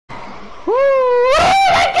Oh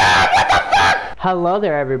my God, what the fuck? Hello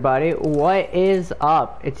there, everybody. What is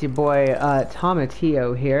up? It's your boy,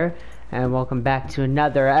 Tomatio here, and welcome back to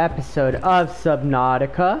another episode of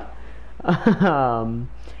Subnautica.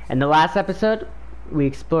 In the last episode, we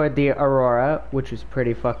explored the Aurora, which was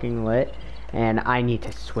pretty fucking lit, and I need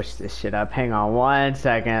to switch this shit up. Hang on one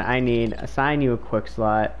second. I need to assign you a quick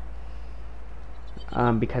slot,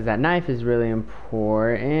 because that knife is really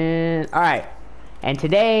important. Alright. And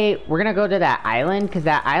today, we're gonna go to that island, because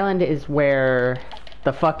that island is where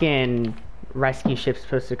the fucking rescue ship's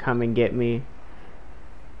supposed to come and get me.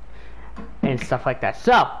 And stuff like that.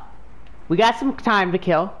 So, we got some time to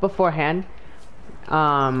kill beforehand.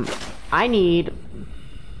 I need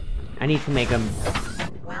to make a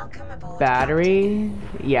battery.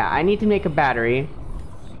 Yeah, I need to make a battery.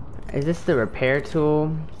 Is this the repair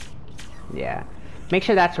tool? Yeah. Make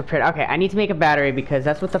sure that's repaired. Okay, I need to make a battery because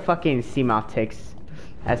that's what the fucking Seamoth takes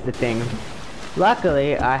as the thing.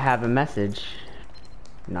 Luckily, I have a message.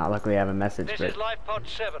 Not luckily I have a message, This but... is Life Pod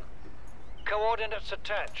 7. Coordinates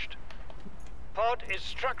attached. Pod is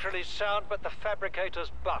structurally sound, but the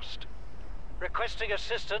fabricator's bust. Requesting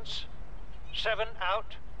assistance. 7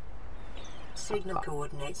 out. Signal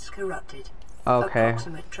coordinates corrupted. Okay.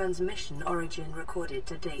 Approximate transmission origin recorded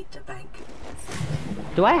to data bank.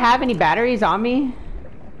 Do I have any batteries on me?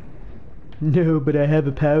 No, but I have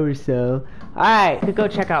a power cell. Alright, could go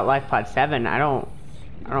check out Life Pod 7. I don't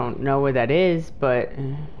know where that is, but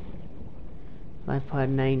Life Pod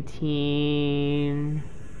 19,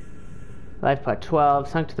 Life Pod 12,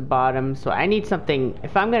 sunk to the bottom. So I need something.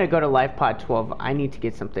 If I'm gonna go to Life Pod 12, I need to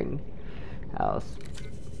get something else.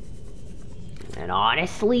 And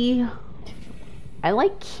honestly, I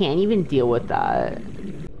can't even deal with that.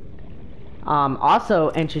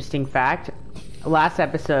 Also, interesting fact, last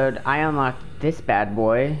episode I unlocked this bad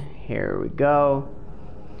boy. Here we go.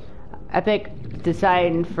 Epic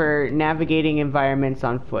design for navigating environments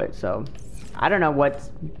on foot. So I don't know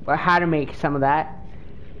how to make some of that,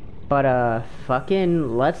 but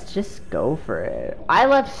fucking let's just go for it. I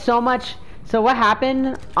left so much. So what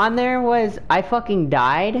happened on there was I fucking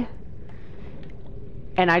died,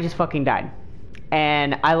 and I just fucking died.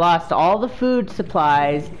 And I lost all the food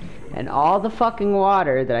supplies and all the fucking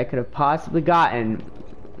water that I could have possibly gotten.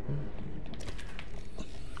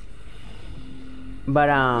 But,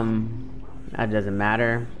 that doesn't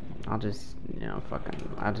matter. I'll just,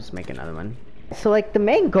 I'll just make another one. So, the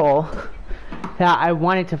main goal that I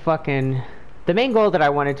wanted to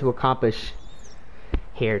accomplish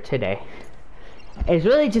here today is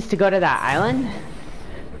really just to go to that island.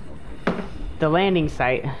 The landing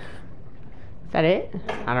site. Is that it?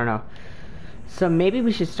 I don't know. So maybe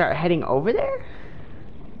we should start heading over there?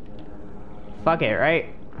 Fuck it,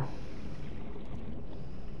 right?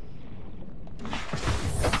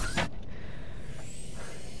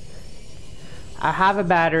 I have a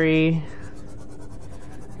battery.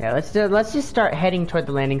 Yeah, let's just start heading toward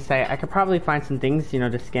the landing site. I could probably find some things,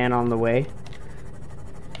 to scan on the way.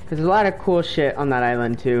 Cause there's a lot of cool shit on that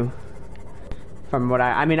island too. From what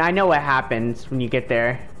I mean, I know what happens when you get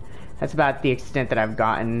there. That's about the extent that I've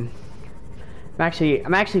gotten.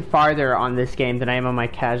 I'm actually farther on this game than I am on my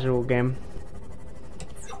casual game.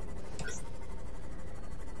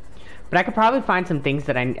 But I could probably find some things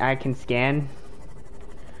that I can scan.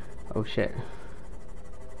 Oh shit.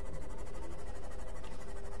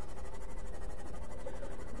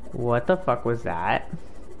 What the fuck was that?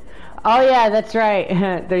 Oh yeah, that's right.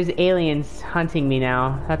 There's aliens hunting me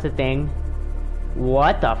now. That's a thing.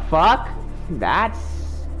 What the fuck?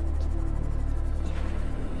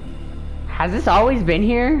 Has this always been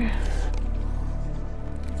here?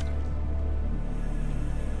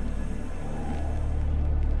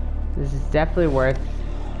 This is definitely worth...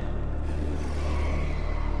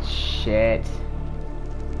 Shit.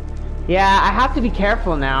 Yeah, I have to be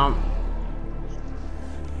careful now.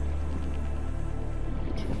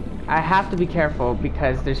 I have to be careful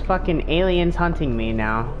because there's fucking aliens hunting me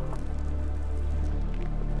now.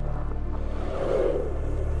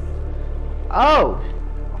 Oh!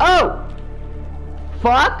 Oh!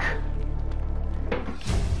 Fuck!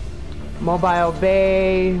 Mobile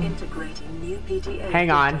bay. Integrating new PTA. Hang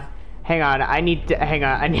on. I need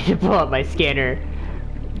to pull up my scanner.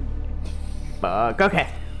 Fuck. Okay.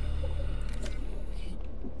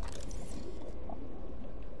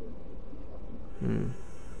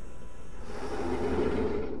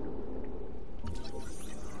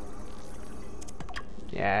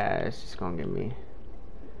 Yeah, it's just gonna give me.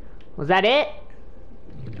 Was that it?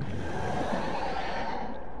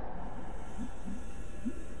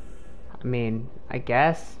 I mean, I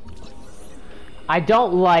guess. I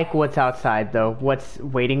don't like what's outside though. What's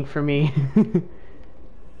waiting for me?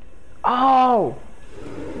 Oh!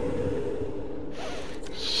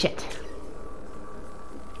 Shit.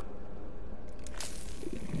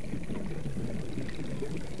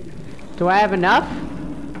 Do I have enough?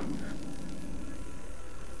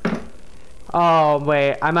 Oh,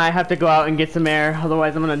 wait. I might have to go out and get some air,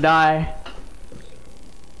 otherwise I'm gonna die.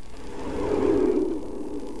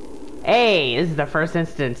 Hey, this is the first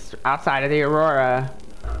instance outside of the Aurora.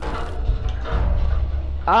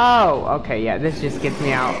 Oh, okay, yeah, this just gets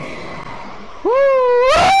me out. Woo!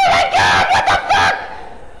 Oh my god, what the fuck?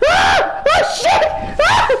 Ah! Oh shit!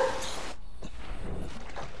 Ah!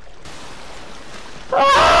 Oh!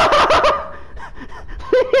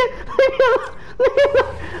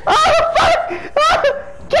 Oh fuck! Oh!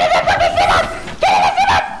 Get the fucking shit up! Get the shit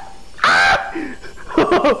up! Ah!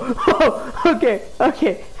 Oh, okay,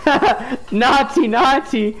 okay. Naughty,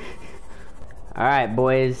 naughty. Alright,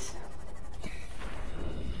 boys.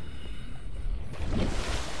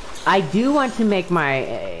 I do want to make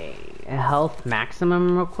my health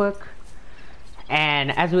maximum real quick.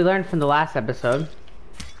 And as we learned from the last episode,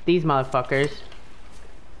 these motherfuckers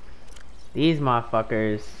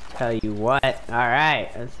tell you what.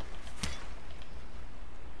 Alright.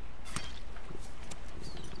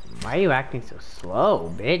 Why are you acting so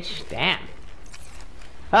slow, bitch? Damn.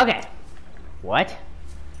 Okay. What?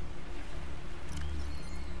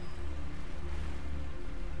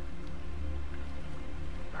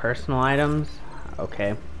 Personal items?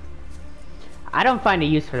 Okay. I don't find a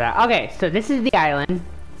use for that. Okay, so this is the island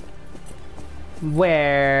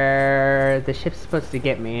where the ship's supposed to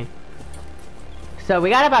get me. So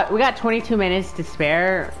we got 22 minutes to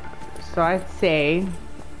spare. So I say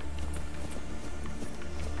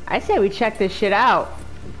we check this shit out.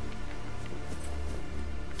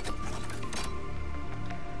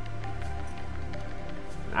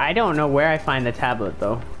 I don't know where I find the tablet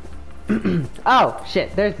though. Oh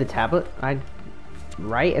shit, there's the tablet.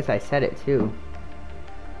 Right as I said it too.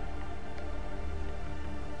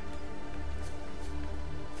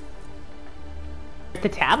 The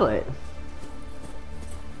tablet.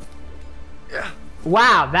 Yeah.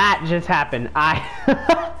 Wow, that just happened.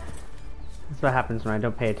 That's what happens when I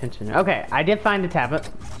don't pay attention. Okay, I did find the tablet.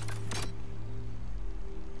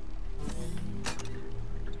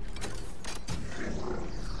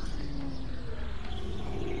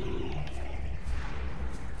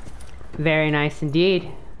 Very nice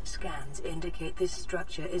indeed. Scans indicate this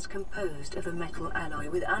structure is composed of a metal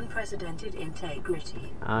alloy with unprecedented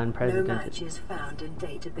integrity. Unprecedented. No matches found in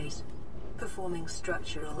database. Performing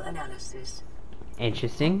structural analysis.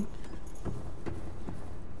 Interesting.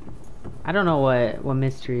 I don't know what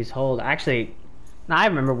mysteries hold. Actually, I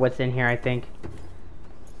remember what's in here, I think.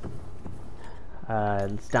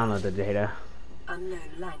 Let's download the data. Unknown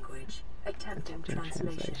language. Attempting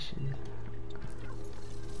translation.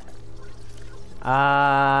 Oh,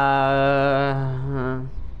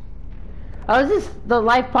 is this the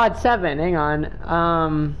LifePod 7? Hang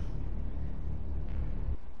on.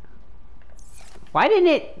 Why didn't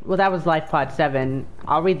it... Well, that was LifePod 7.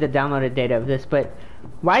 I'll read the downloaded data of this, but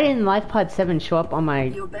why didn't LifePod 7 show up on my...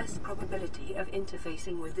 Your best probability of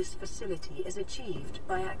interfacing with this facility is achieved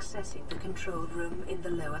by accessing the control room in the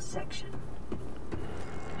lower section.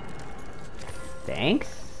 Thanks?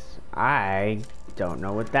 I don't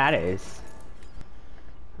know what that is.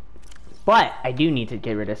 But I do need to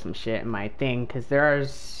get rid of some shit in my thing, because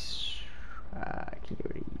there's... I can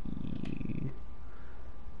get rid of you.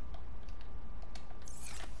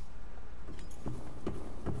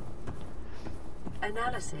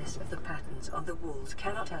 Analysis of the patterns on the walls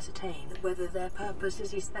cannot ascertain whether their purpose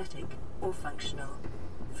is aesthetic or functional.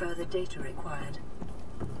 Further data required.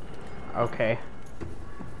 Okay.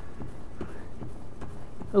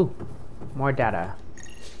 Ooh, more data.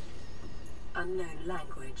 Unknown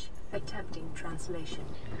language. Attempting translation.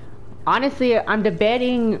 Honestly, I'm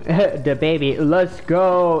debating the baby. Let's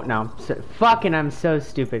go. No, I'm so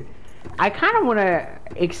stupid. I kind of want to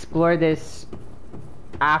explore this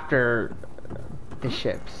after the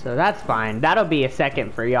ship, so that's fine. That'll be a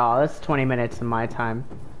second for y'all. That's 20 minutes of my time.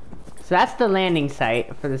 So that's the landing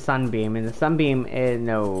site for the Sunbeam, and the Sunbeam is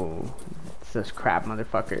no. It's those crap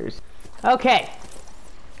motherfuckers. Okay.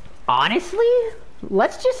 Honestly,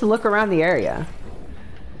 let's just look around the area.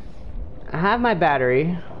 I have my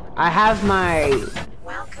battery. I have my...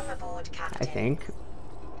 Welcome aboard, Captain. I think.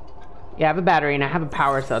 Yeah, I have a battery and I have a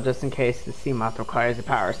power cell just in case the Seamoth requires a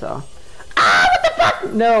power cell. Ah, what the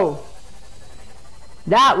fuck? No.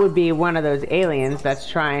 That would be one of those aliens that's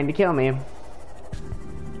trying to kill me.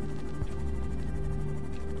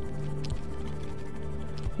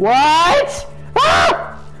 What?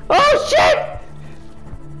 Oh shit!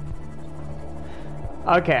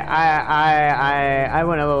 Okay, I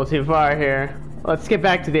went a little too far here. Let's get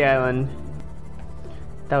back to the island.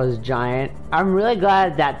 That was giant. I'm really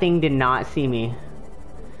glad that thing did not see me.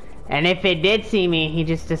 And if it did see me, he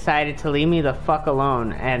just decided to leave me the fuck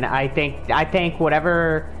alone. And I thank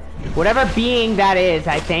whatever being that is,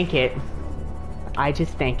 I thank it. I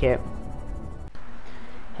just thank it.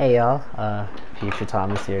 Hey y'all, Future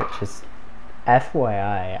Thomas here. Just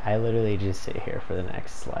FYI, I literally just sit here for the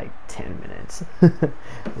next like 10 minutes.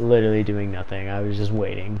 Literally doing nothing. I was just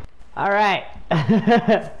waiting. Alright.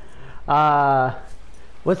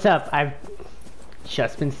 What's up? I've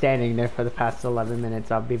just been standing there for the past 11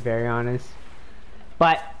 minutes, I'll be very honest.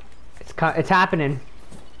 But it's happening.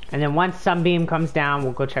 And then once Sunbeam comes down,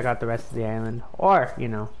 we'll go check out the rest of the island. Or, you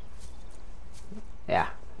know. Yeah,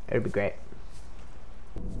 it'd be great.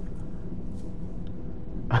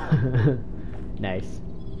 Nice.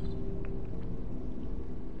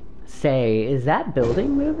 Say, is that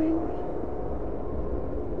building moving?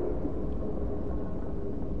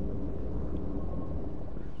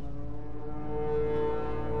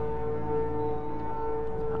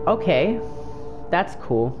 Okay, that's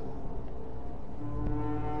cool.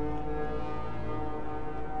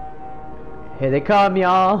 Here they come,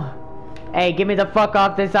 y'all. Hey, get me the fuck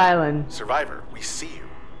off this island. Survivor, we see you.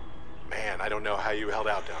 Man, I don't know how you held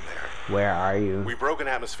out down there. Where are you? We broke an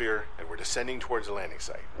atmosphere, and we're descending towards the landing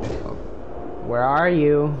site. Where are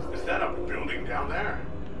you? Is that a building down there?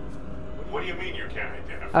 What do you mean you can't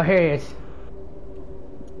identify? Oh, here he is.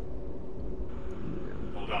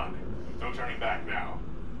 Hold on. No turning back now.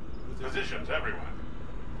 Positions, everyone.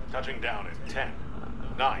 Touching down in 10,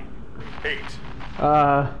 9, 8.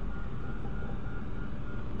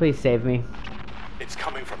 Please save me. It's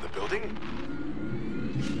coming from the building?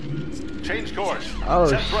 Change course. Oh,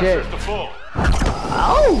 set shit. thrusters to full.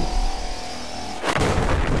 Oh!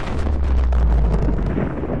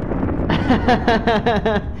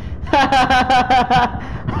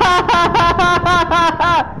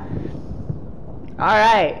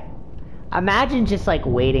 Alright. Imagine just like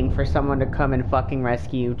waiting for someone to come and fucking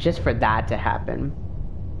rescue you just for that to happen.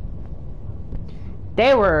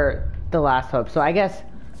 They were the last hope, so I guess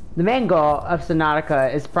the main goal of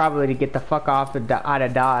Subnautica is probably to get the fuck off out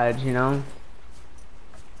of Dodge, you know?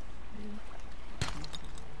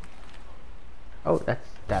 Oh, that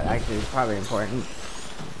actually is probably important.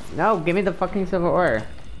 No, give me the fucking silver ore.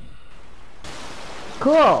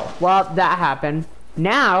 Cool. Well, that happened.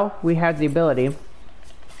 Now we have the ability to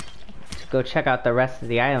go check out the rest of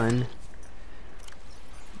the island.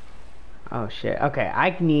 Oh shit. Okay,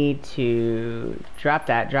 I need to drop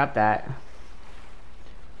that.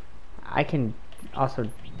 I can also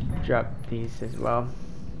drop these as well.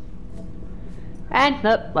 And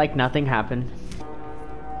nope, like nothing happened.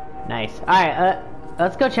 Nice. Alright,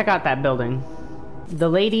 let's go check out that building. The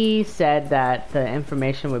lady said that the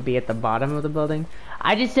information would be at the bottom of the building.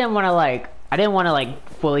 I just didn't want to like,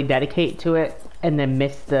 fully dedicate to it and then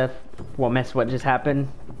miss what just happened.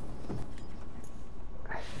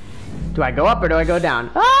 Do I go up or do I go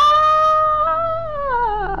down? Ah!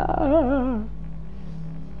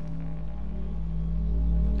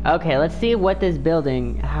 Okay, let's see what this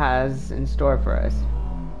building has in store for us.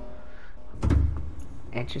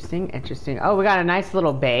 Interesting. Oh, we got a nice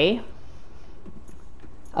little bay.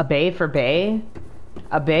 A bay for bay?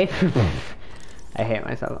 A bay for... I hate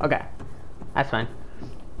myself. Okay. That's fine.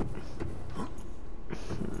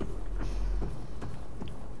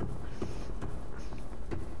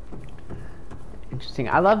 Interesting.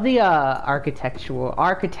 I love the architectural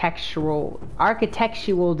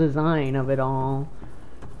design of it all.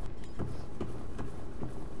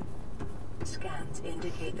 Scans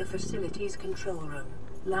indicate the facility's control room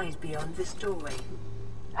lies beyond this doorway.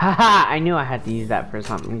 Haha, I knew I had to use that for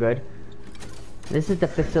something good. This is the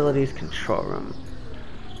facility's control room.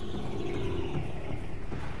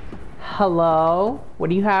 Hello? What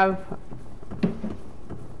do you have?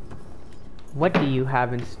 What do you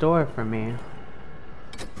have in store for me?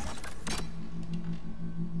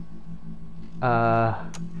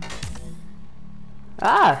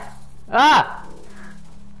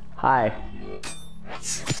 Hi.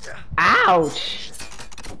 Ouch!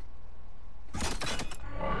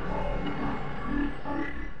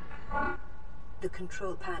 The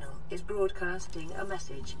control panel is broadcasting a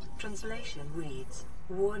message. Translation reads,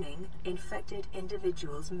 "Warning, infected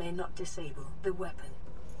individuals may not disable the weapon.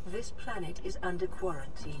 This planet is under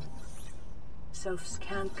quarantine.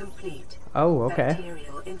 Self-scan complete. Oh, okay.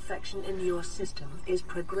 Bacterial infection in your system is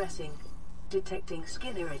progressing. Detecting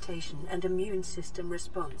skin irritation and immune system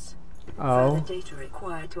response. Oh. Further data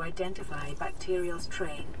required to identify bacterial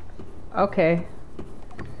strain. Okay.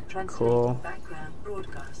 Translating Cool. background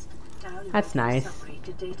broadcast. That's nice. Summary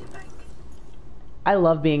to data bank. I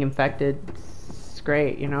love being infected. It's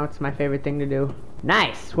great, you know, it's my favorite thing to do.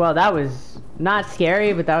 Nice. Well, that was not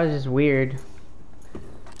scary, but that was just weird.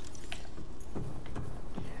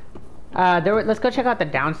 Let's go check out the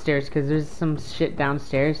downstairs, because there's some shit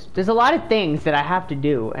downstairs. There's a lot of things that I have to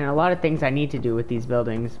do, and a lot of things I need to do with these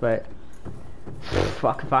buildings, but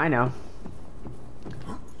fuck if I know.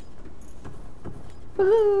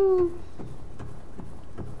 Woohoo!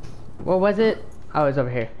 What was it? Oh, it's over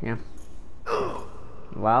here, yeah.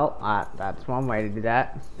 Well, that's one way to do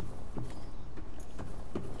that.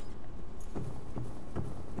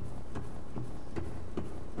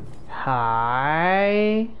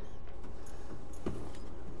 Hi.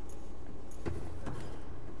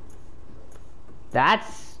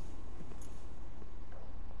 That's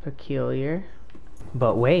peculiar.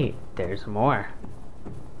 But wait, there's more.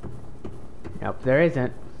 Nope, there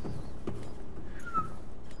isn't.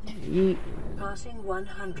 Yeet. Passing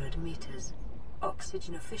 100 meters.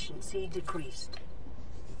 Oxygen efficiency decreased.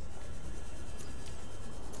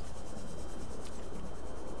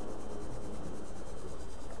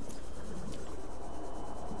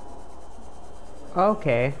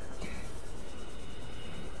 Okay.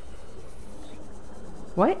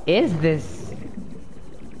 What is this?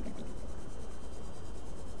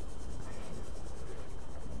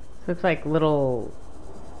 Looks like little...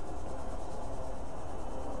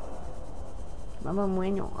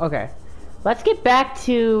 Okay. Let's get back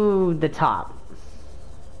to the top.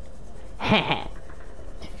 Heh.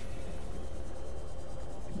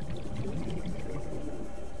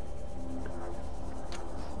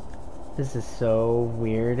 This is so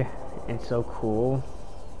weird and so cool.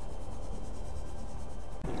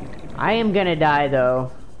 I am gonna die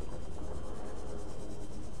though.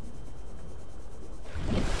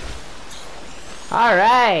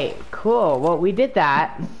 Alright, cool. Well, we did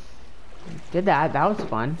that. That was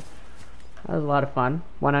fun. That was a lot of fun.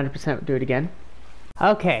 100% do it again.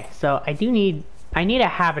 Okay, so I need a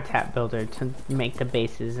habitat builder to make the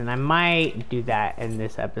bases, and I might do that in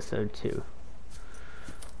this episode too.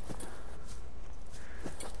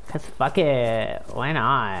 Cause fuck it, why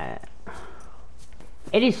not?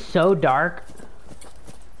 It is so dark.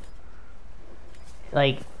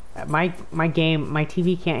 Like, my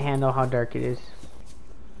TV can't handle how dark it is.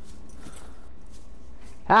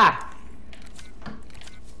 Ah!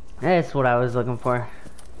 That's what I was looking for.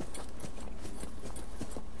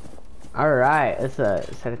 Alright, let's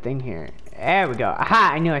set a thing here. There we go.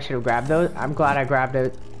 Aha! I knew I should have grabbed those. I'm glad I grabbed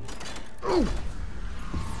it.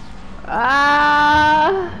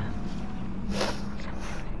 Ah!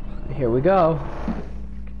 Here we go.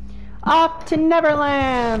 Off to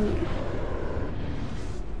Neverland!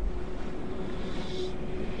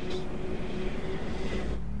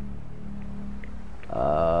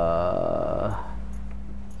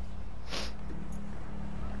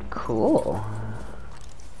 Cool.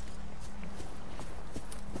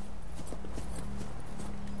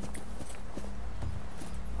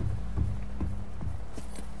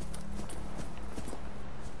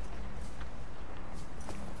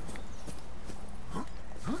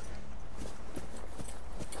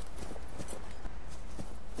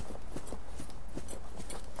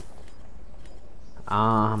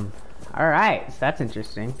 Alright, so that's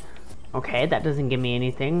interesting. Okay, that doesn't give me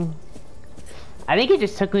anything. I think it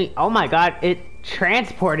just took me, oh my god, it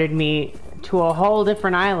transported me to a whole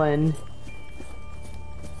different island.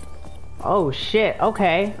 Oh shit,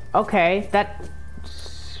 okay, that,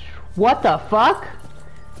 what the fuck?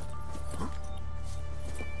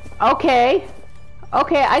 Okay,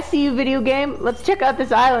 I see you, video game. Let's check out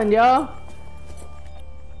this island, yo.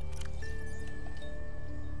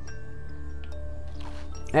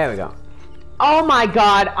 There we go. Oh my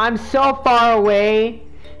god, I'm so far away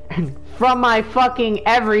from my fucking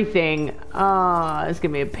everything. Oh, it's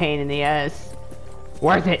gonna be a pain in the ass.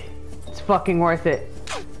 Worth it. It's fucking worth it.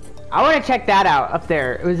 I want to check that out up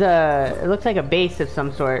there. It looks like a base of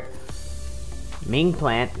some sort. Ming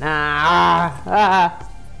plant.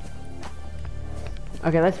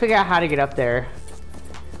 Okay, let's figure out how to get up there.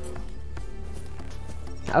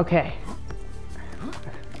 Okay.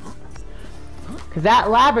 Because that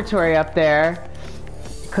laboratory up there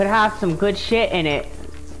could have some good shit in it.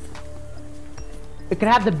 It could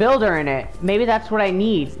have the builder in it. Maybe that's what I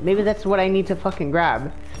need. Maybe that's what I need to fucking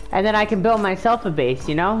grab. And then I can build myself a base,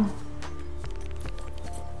 you know?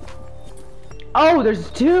 Oh, there's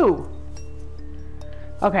two!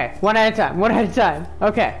 Okay, one at a time,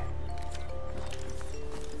 okay.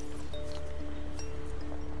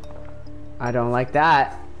 I don't like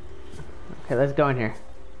that. Okay, let's go in here.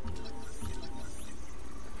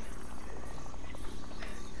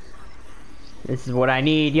 This is what I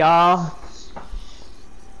need, y'all.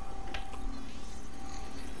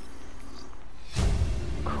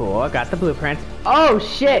 Cool, I got the blueprints. Oh,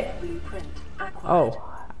 shit! Blueprint acquired.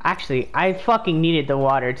 Oh, actually, I fucking needed the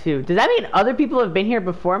water, too. Does that mean other people have been here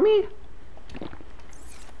before me?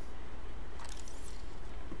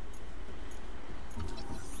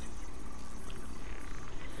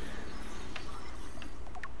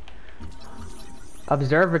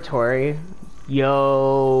 Observatory.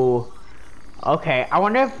 Yo. Okay, I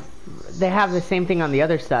wonder if they have the same thing on the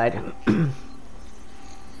other side.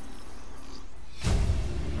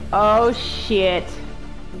 Oh shit.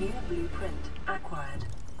 New blueprint acquired.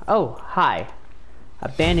 Oh, hi.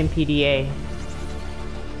 Abandoned PDA.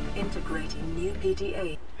 Integrating new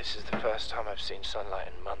PDA. This is the first time I've seen sunlight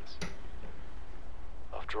in months.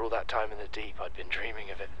 After all that time in the deep, I'd been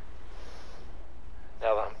dreaming of it.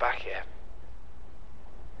 Now that I'm back here,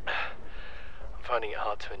 I'm finding it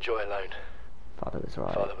hard to enjoy alone. Father was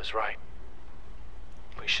right. Father was right.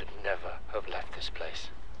 We should never have left this place.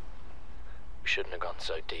 We shouldn't have gone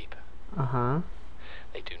so deep. Uh-huh.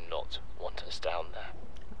 They do not want us down there.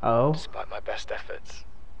 Oh. Despite my best efforts,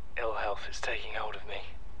 ill health is taking hold of me.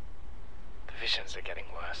 The visions are getting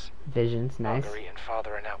worse. Visions, nice. Marguerite and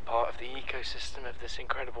Father are now part of the ecosystem of this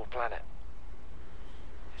incredible planet.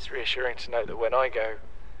 It's reassuring to know that when I go,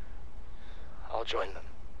 I'll join them.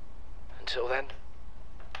 Until then,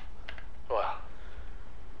 well,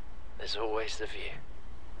 there's always the view.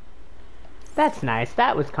 That's nice.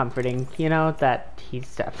 That was comforting. You know, that he's...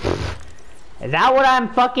 Is that what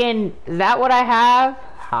I'm fucking... Is that what I have?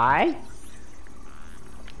 Hi?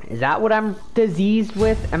 Is that what I'm diseased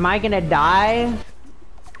with? Am I gonna die?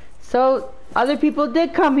 So, other people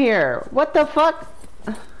did come here. What the fuck?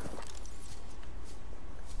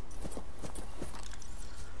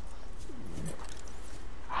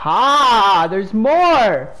 Ha! There's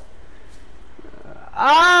more!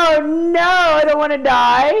 Oh no! I don't want to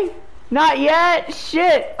die! Not yet?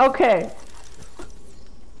 Shit! Okay.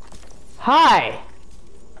 Hi!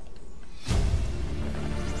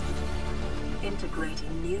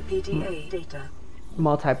 Integrating new PDA data.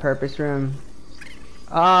 Multi-purpose room.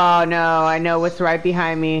 Oh no, I know what's right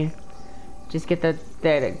behind me. Just get the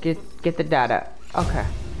data. Get the data. Okay.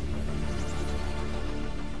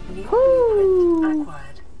 New Whoo. blueprint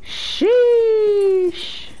acquired.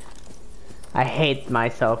 Sheesh. I hate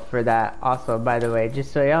myself for that. Also, by the way,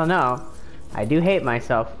 just so y'all know, I do hate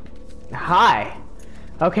myself. Hi.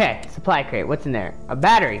 Okay, supply crate. What's in there? A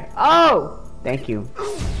battery. Oh! Thank you.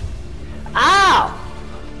 Ow!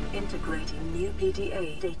 Integrating new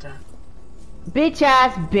PDA data. Bitch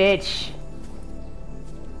ass bitch.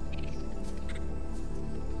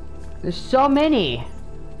 There's so many.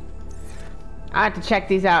 I have to check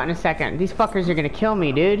these out in a second. These fuckers are gonna kill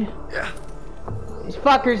me, dude. Yeah. These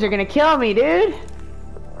fuckers are gonna kill me, dude.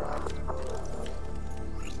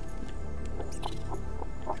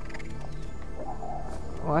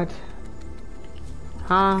 What?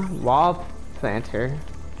 Huh? Wall planter.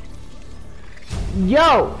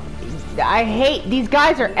 Yo! I hate these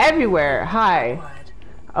guys are everywhere. Hi. Acquired.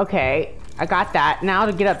 Okay, I got that. Now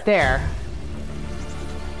to get up there.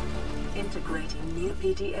 Integrating new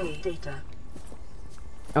PDA data.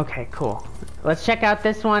 Okay, cool. Let's check out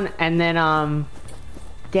this one and then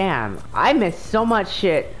damn, I missed so much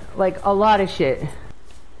shit. Like a lot of shit.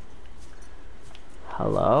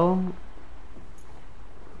 Hello?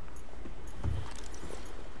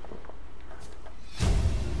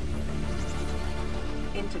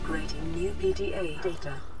 Integrating new PDA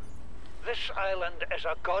data. This island is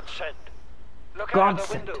a godsend. Look out the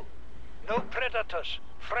Godsend. window. No predators.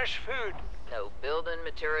 Fresh food. No building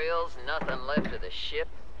materials, nothing left of the ship,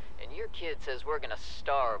 and your kid says we're gonna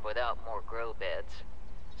starve without more grow beds.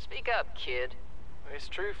 Speak up, kid. It's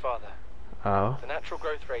true, Father. Oh. The natural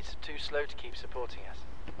growth rates are too slow to keep supporting us.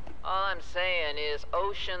 All I'm saying is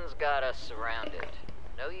ocean's got us surrounded.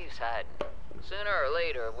 No use hiding. Sooner or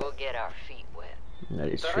later, we'll get our feet wet. That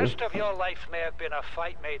is The true. rest of your life may have been a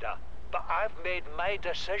fight, Maida, but I've made my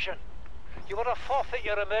decision. You want to forfeit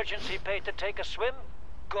your emergency pay to take a swim?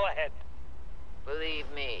 Go ahead. Believe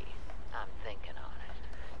me, I'm thinking on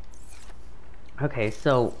it. Okay,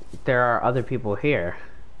 so there are other people here.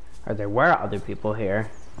 Or there were other people here.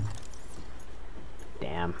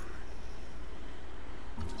 Damn.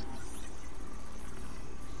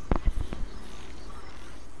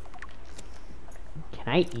 Can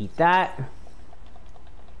I eat that?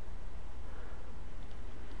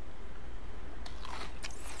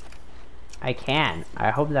 I can. I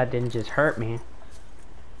hope that didn't just hurt me.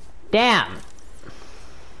 Damn.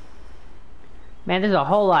 Man, there's a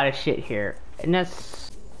whole lot of shit here. And that's...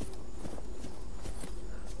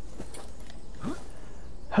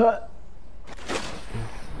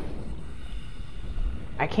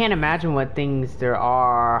 I can't imagine what things there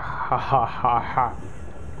are.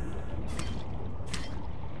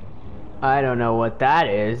 I don't know what that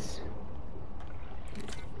is.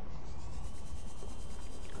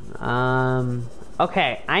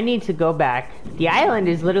 Okay, I need to go back. The island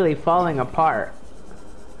is literally falling apart.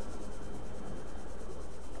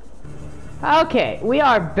 Okay, we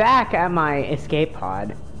are back at my escape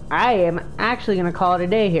pod. I am actually gonna call it a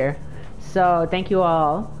day here. So, thank you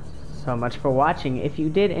all so much for watching. If you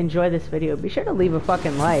did enjoy this video, be sure to leave a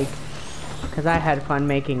fucking like, because I had fun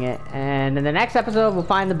making it. And in the next episode, we'll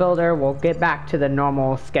find the builder. We'll get back to the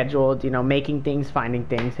normal scheduled, you know, making things, finding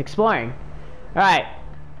things, exploring. Alright,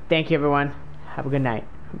 thank you everyone. Have a good night.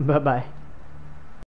 Bye-bye.